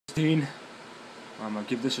I'm gonna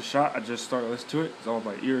give this a shot. I just started listening to it. It's all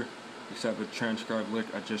by ear, except the transcribe lick.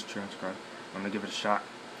 I just transcribed. I'm gonna give it a shot.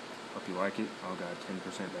 Hope you like it. Oh god,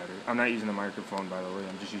 10% battery. I'm not using the microphone, by the way.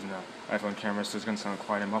 I'm just using the iPhone camera, so it's gonna sound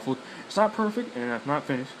quiet and muffled. It's not perfect, and it's not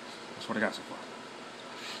finished. That's what I got so far.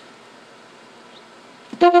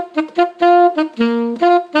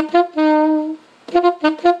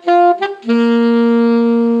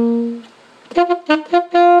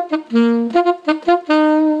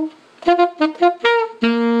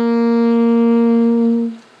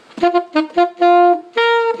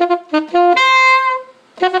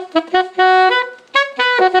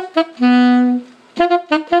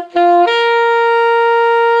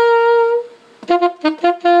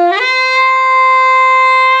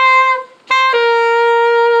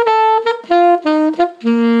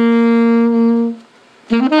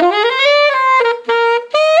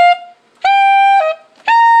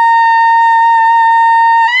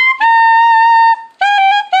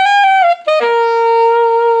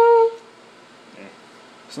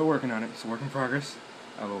 Still working on it. It's a work in progress.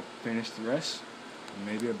 I will finish the rest.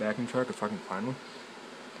 Maybe a backing track if I can find one.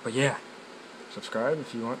 But yeah, subscribe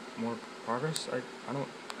if you want more progress. I don't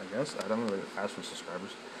really ask for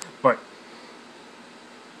subscribers. But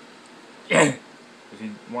yeah, if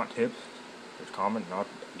you want tips, just comment and I'll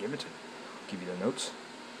give it to you. I'll give you the notes.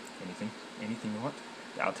 Anything you want.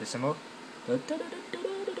 The altissimo.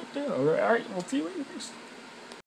 Alright, we'll see you later.